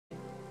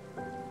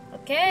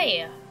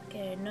Okay,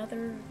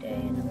 another day,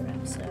 another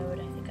episode.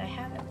 I think I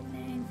have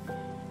everything,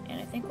 and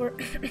I think we're,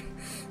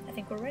 I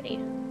think we're ready.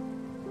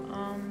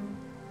 Yeah,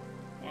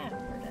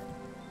 we're done.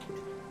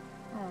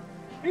 Oh,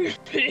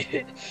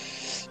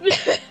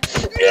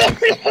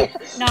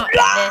 not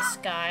this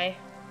guy.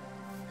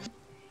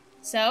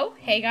 So,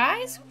 hey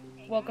guys,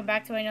 welcome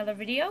back to another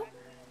video,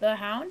 The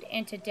Hound,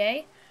 and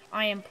today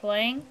I am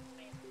playing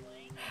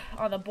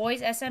on the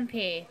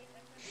BoizSmp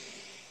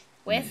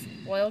with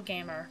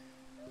TheRoyalGamer.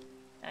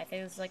 I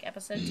think this is like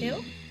episode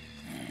 2.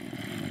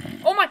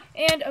 Oh my!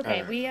 And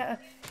okay, we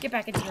get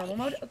back into normal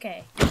mode.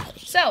 Okay,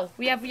 so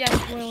we have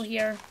Royal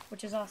here,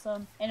 which is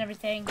awesome and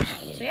everything.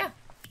 So yeah,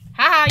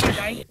 haha, you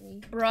died,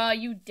 bruh.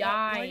 You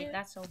died.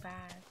 That's so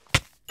bad.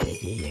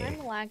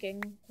 I'm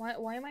lagging.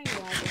 Why am I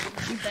lagging?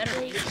 You better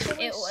be.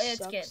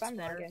 It gets better.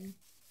 Lagging.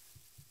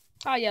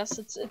 Ah yes,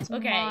 it's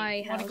okay,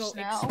 my wanna house go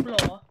now.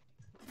 Explore.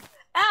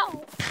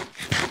 Ow!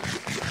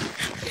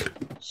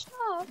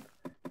 Stop.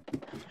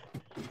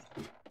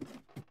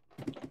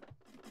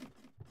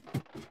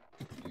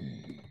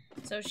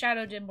 So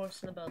Shadow did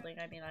most of the building.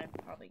 I mean, I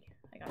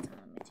got some of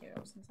the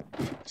materials and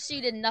stuff. So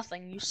you did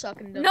nothing. You suck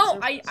in the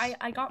No, surface.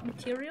 I got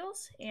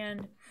materials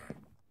and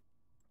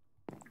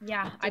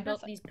yeah, I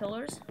built these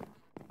pillars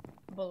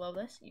below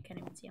this. You can't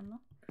even see them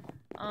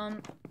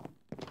though.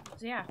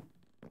 So yeah.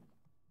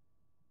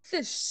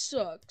 This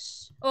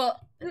sucks.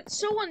 Well, it's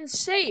so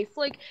unsafe.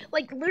 Like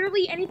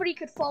literally anybody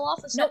could fall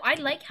off the side. No, I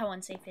like how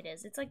unsafe it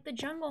is. It's like the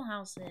jungle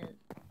house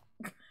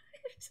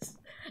is.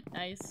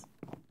 Nice.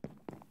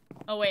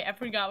 Oh wait, I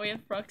forgot we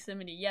have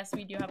proximity. Yes,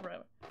 we do have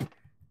road.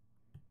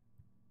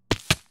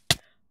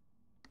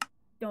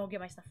 Don't get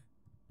my stuff.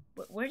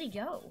 Where'd he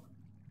go?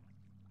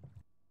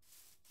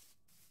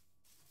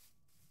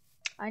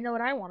 I know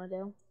what I want to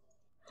do.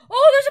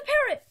 Oh, there's a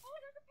parrot!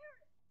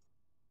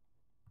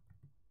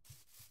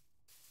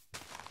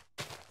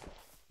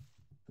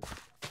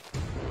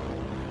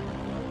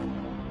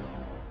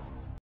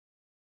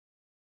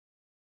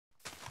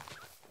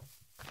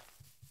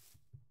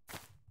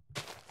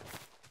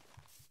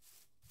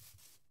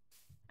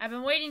 I've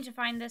been waiting to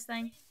find this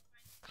thing.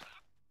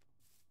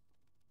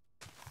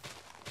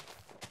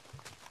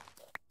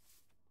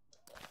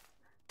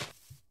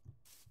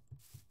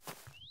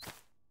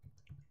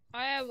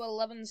 I have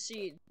 11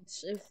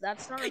 seeds. If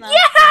that's not enough,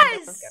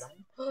 yes! then get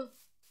them.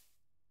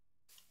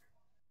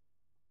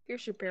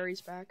 Here's your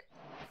berries back.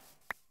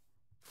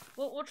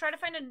 We'll try to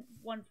find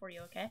one for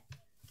you, okay?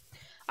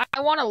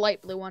 I want a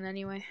light blue one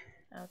anyway.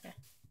 Okay.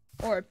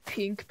 Or a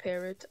pink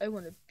parrot. I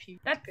want a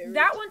pink parrot.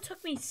 That one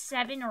took me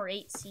 7 or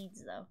 8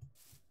 seeds, though.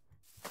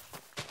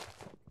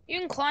 You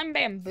can climb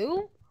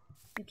bamboo?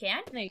 You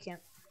can? No, you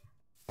can't.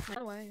 Run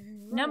away.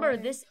 Number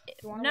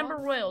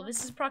Royal.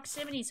 This is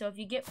proximity, so if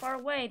you get far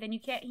away, then you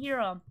can't hear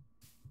them.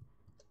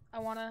 I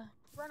wanna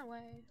run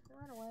away.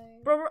 Run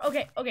away. Bro,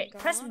 okay.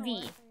 Press V.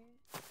 Away.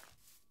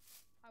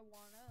 I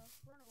wanna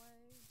run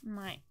away.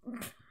 My.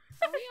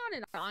 Are we on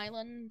an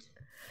island?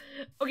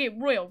 Okay,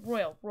 Royal.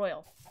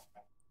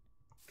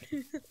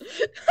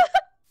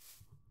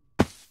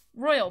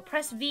 Royal,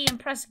 press V and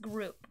press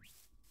group.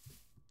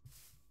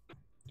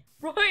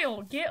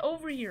 Royal, get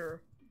over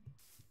here.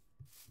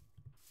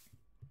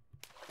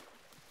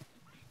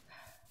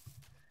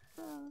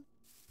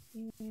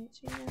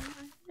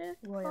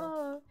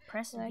 Royal,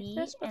 press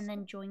V and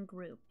then join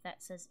group.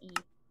 That says E.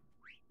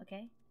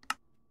 Okay?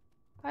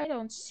 I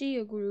don't see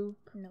a group.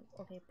 No,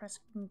 okay, press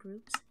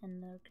groups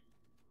and look.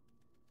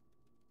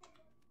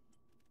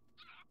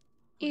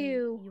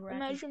 Ew,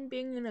 imagine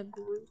being in a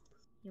group.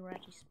 You were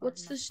actually smart.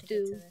 What's this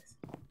do?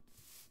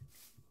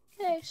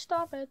 Hey,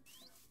 stop it.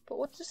 But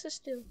what does this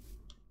do?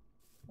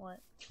 What?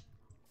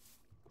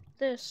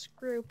 This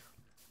group.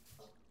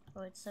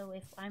 Oh, it's so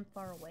if I'm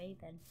far away,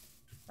 then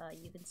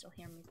you can still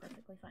hear me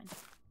perfectly fine.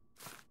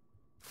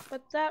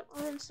 But that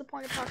ruins the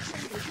point of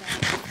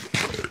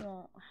proximity.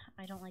 Well,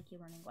 I don't like you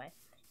running away.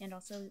 And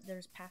also,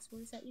 there's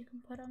passwords that you can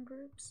put on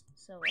groups,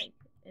 so like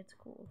it's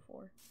cool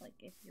for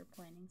like if you're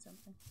planning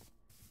something.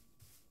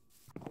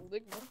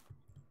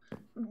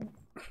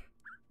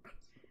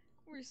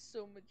 We're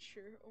so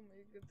mature. Oh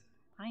my god.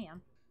 I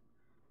am.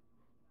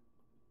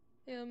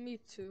 Yeah, me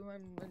too.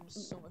 I'm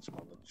so much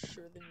more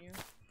mature than you.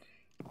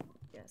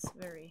 Yes,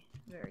 very,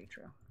 very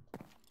true.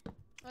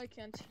 I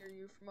can't hear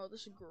you from all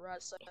this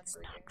grass I'm It's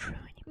breaking. not true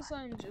anymore. Because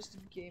I'm just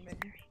gaming.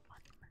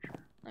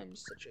 I'm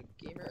such a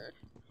gamer.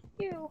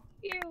 Ew,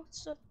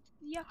 it's so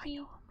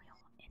yucky.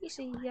 He's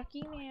a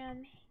yucky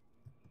man.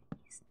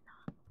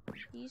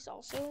 He's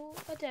also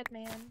a dead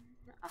man.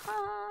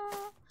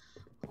 Aha!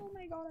 Oh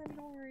my god, I'm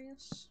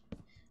hilarious.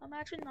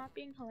 Imagine not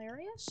being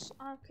hilarious?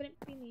 Couldn't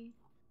be me.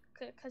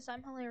 Cause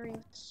I'm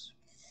hilarious.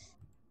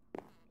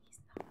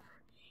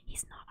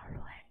 He's not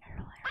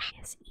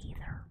hilarious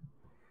either.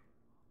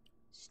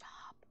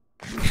 Stop.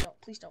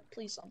 Please don't.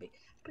 Please, zombie.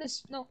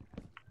 Please, no.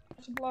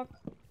 There's a block.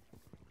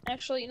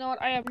 Actually, you know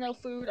what? I have no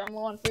food. I'm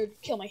low on food.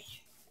 Kill me.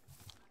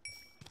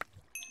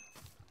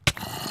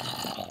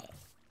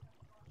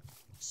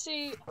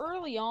 See,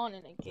 early on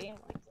in a game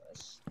like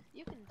this,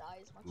 you can die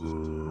as much as you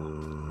want.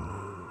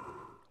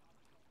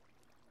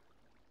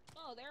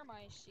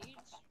 my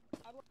seeds?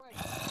 How do I?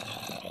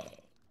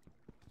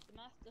 The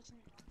math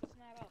doesn't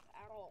add up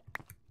at all.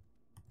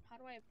 How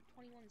do I have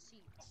 21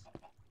 seeds?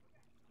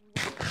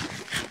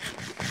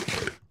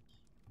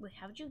 Wait,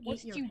 how'd you get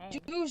What your did you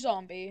head? do,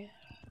 zombie?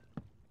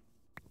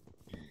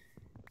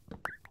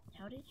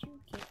 How did you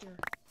get your...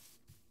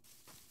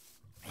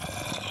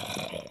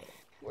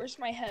 Where's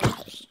my head?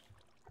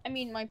 I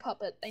mean, my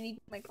puppet. I need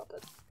my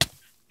puppet.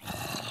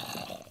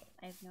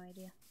 I have no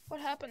idea. What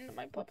happened to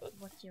my puppet?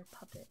 What's your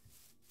puppet?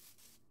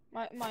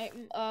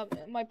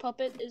 My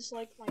puppet is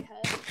like my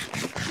head.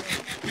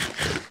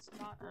 It's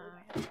not really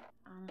my head.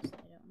 Honestly,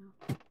 I don't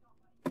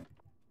know.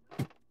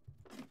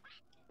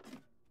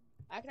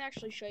 I can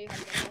actually show you how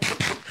to get a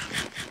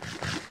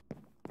head.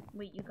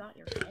 Wait, you got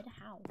your head?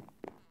 How?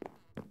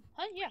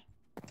 Huh? Yeah.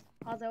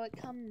 Although it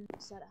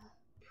comes at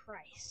a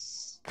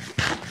price.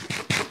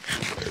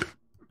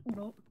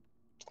 Nope.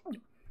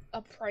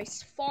 A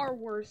price far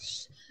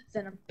worse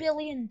than $1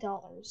 billion.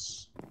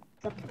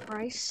 The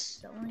price?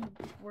 The only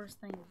worst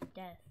thing is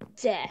death.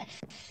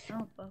 Death.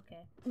 Oh,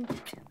 okay.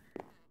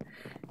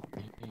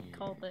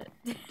 Called it.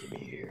 Come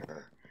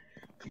here.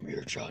 Come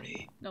here,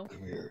 Johnny. No.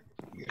 Come here.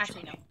 Come here,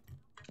 Actually, Johnny.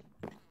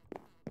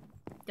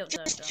 no.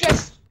 Don't.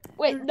 Just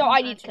wait. No,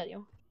 I need to kill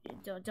you.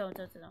 Don't.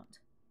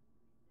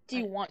 Do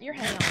you want your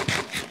head? No.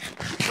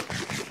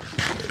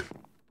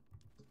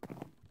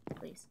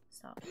 Please,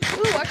 stop.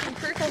 Ooh, I can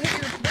critical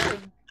hit your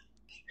bird.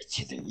 It's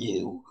either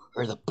you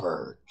or the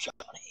bird, Johnny.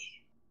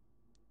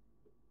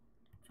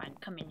 Fine,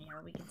 come in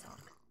here, we can talk.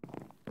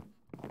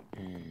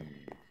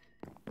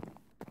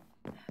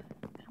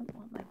 I don't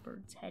want my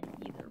bird's head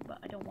either, but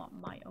I don't want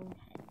my own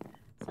head.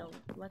 So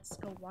let's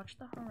go watch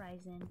the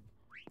horizon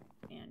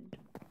and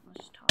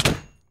let's talk.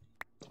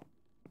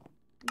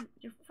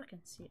 You're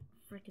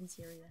freaking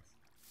serious.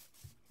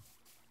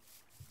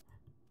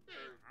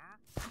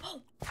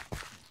 Oh!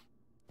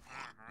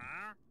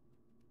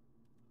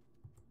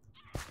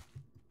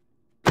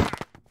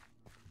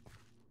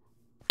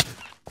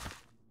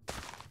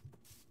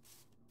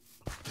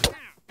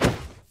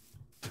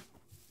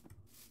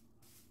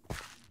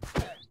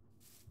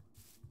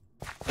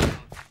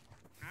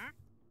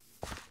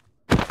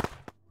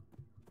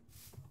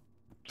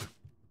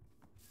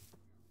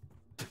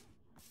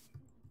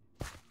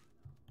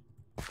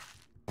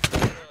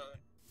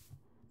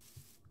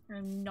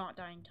 I'm not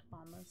dying to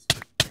llamas.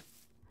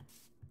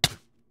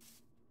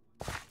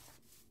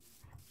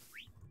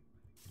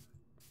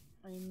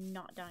 I'm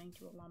not dying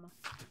to a llama.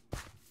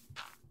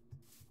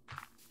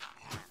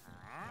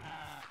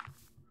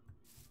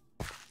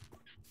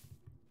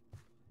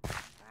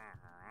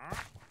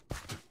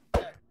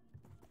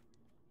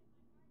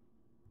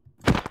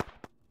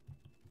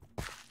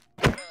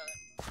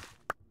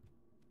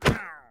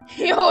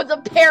 Yo, the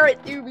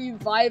parrot do be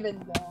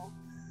vibing though.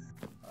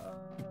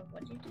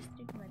 What did you just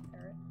do to my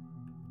parrot?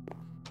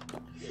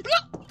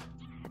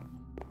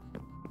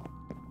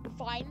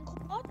 Vine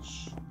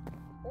clutch?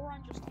 Or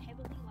I'm just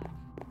heavily lagging?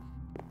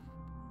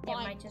 It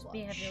might just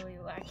be heavily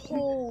lagging.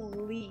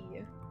 Holy.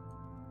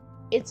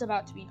 It's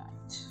about to be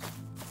night.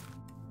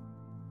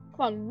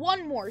 Come on,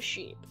 one more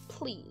sheep,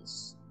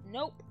 please.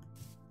 Nope.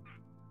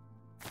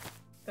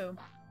 Boom.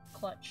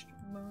 Clutched.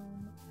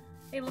 Boom.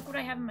 Hey, look what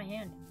I have in my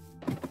hand.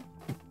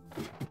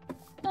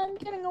 I'm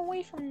getting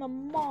away from the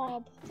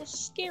mob. The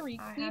scary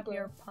I creeper. have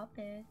your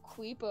puppet.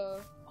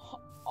 Creeper.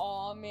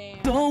 Aw, man.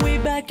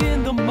 Going back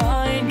in the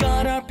mine,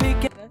 got our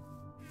pick.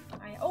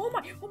 Oh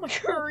my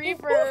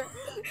Creeper.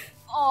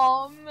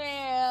 Aw,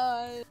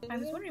 man. I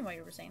was wondering why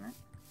you were saying that.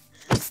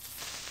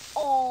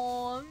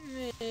 Aw,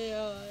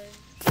 man.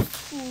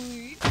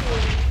 Creeper.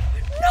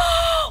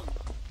 No!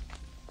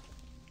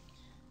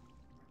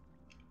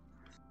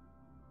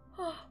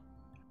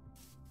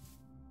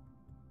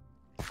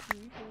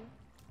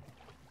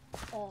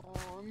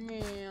 Oh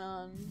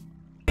man.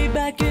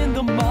 Back in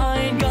the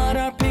mine, got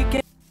our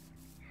pick.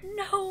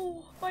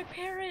 No! My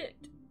parrot!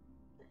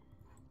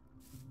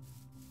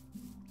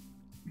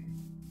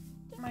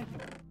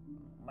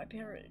 My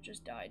parrot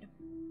just died.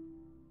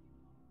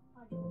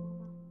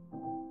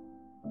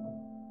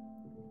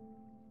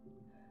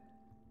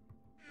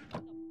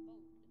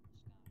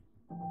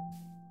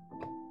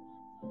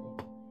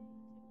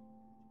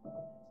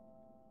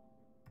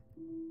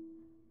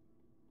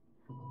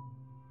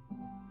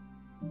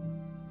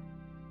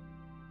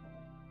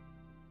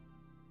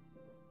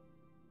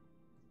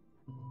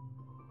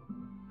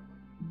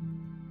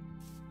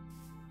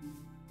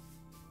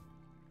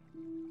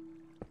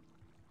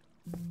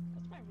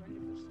 What's my render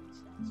distance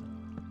down so?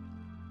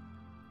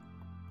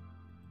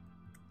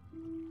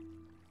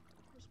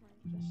 Where's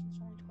my distance?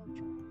 Only 12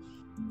 charges.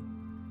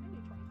 Maybe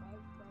 25,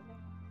 probably.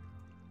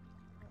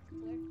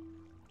 Click.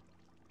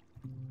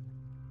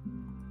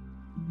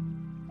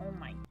 Oh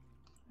my.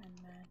 I'm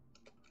mad.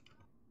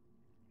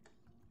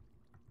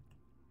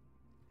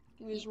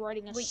 He was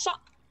riding a Wait,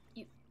 sock.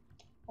 you-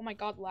 Oh my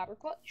god, ladder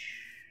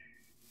clutch.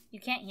 You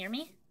can't hear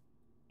me?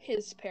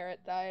 His parrot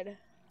died.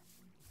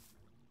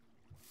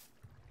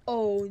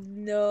 Oh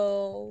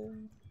no.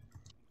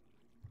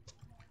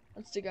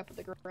 Let's dig up at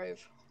the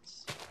grave.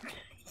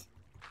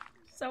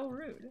 so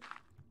rude.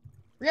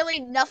 Really,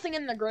 nothing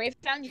in the grave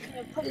found? You could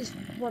have put his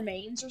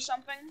remains or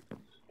something?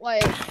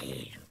 Like, are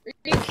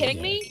you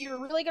kidding me? You're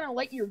really gonna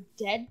let your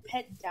dead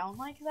pet down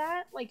like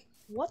that? Like,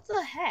 what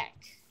the heck?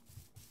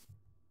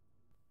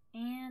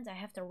 And I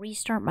have to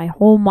restart my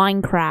whole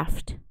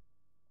Minecraft.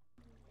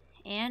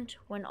 And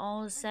when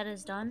all is said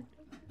is done,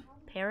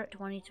 Parrot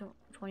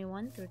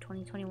 2021 through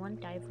 2021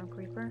 died from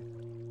Creeper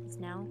is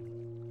now.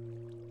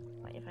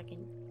 Wait, if I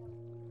can.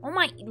 Oh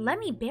my! Let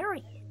me bury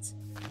it.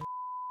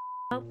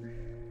 Oh,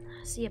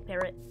 see a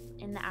parrot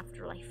in the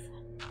afterlife,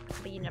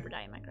 but you never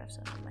die in Minecraft,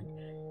 so never mind.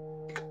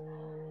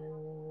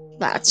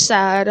 That's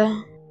sad.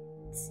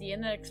 See you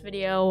in the next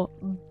video.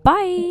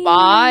 Bye.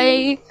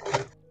 Bye.